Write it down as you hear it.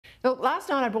Look, last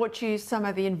night I brought you some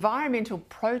of the environmental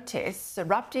protests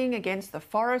erupting against the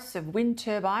forests of wind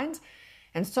turbines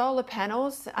and solar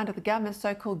panels under the government's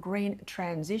so-called green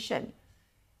transition.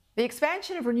 The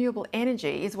expansion of renewable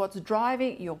energy is what's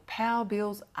driving your power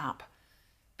bills up.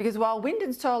 Because while wind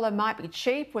and solar might be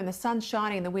cheap when the sun's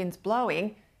shining and the wind's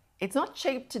blowing, it's not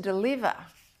cheap to deliver.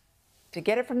 To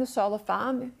get it from the solar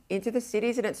farm into the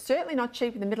cities, and it's certainly not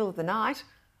cheap in the middle of the night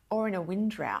or in a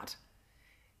wind drought.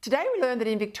 Today we learned that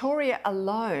in Victoria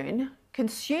alone,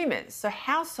 consumers, so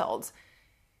households,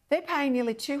 they're paying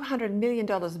nearly $200 million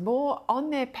more on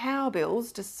their power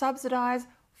bills to subsidise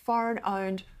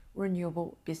foreign-owned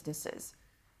renewable businesses.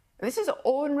 This is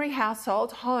ordinary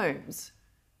households, homes,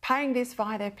 paying this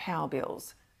via their power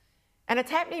bills. And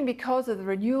it's happening because of the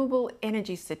renewable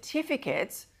energy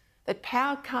certificates that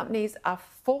power companies are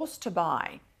forced to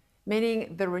buy,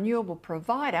 meaning the renewable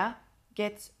provider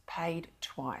gets paid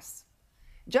twice.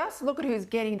 Just look at who's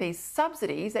getting these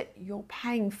subsidies that you're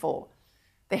paying for.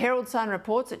 The Herald Sun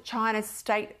reports that China's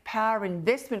State Power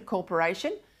Investment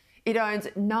Corporation, it owns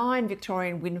 9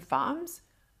 Victorian wind farms.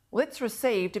 Well, it's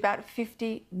received about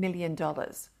 $50 million.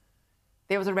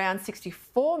 There was around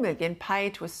 $64 million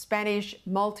paid to a Spanish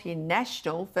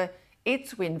multinational for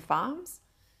its wind farms.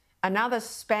 Another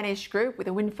Spanish group with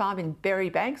a wind farm in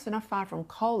Berrybank, so not far from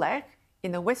Colac,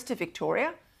 in the west of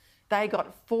Victoria, they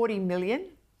got $40 million,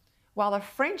 while a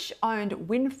French-owned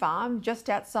wind farm just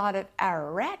outside of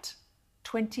Ararat,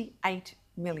 $28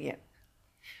 million.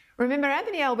 Remember,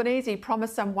 Anthony Albanese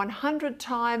promised some 100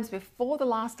 times before the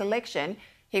last election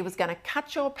he was going to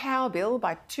cut your power bill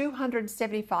by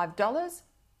 $275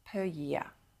 per year.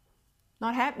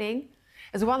 Not happening.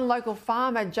 As one local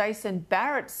farmer, Jason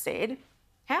Barrett, said,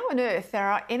 how on earth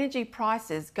are our energy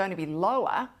prices going to be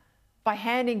lower by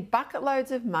handing bucket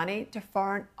loads of money to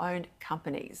foreign-owned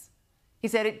companies? He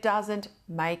said it doesn't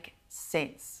make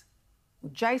sense.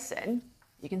 Well, Jason,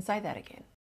 you can say that again.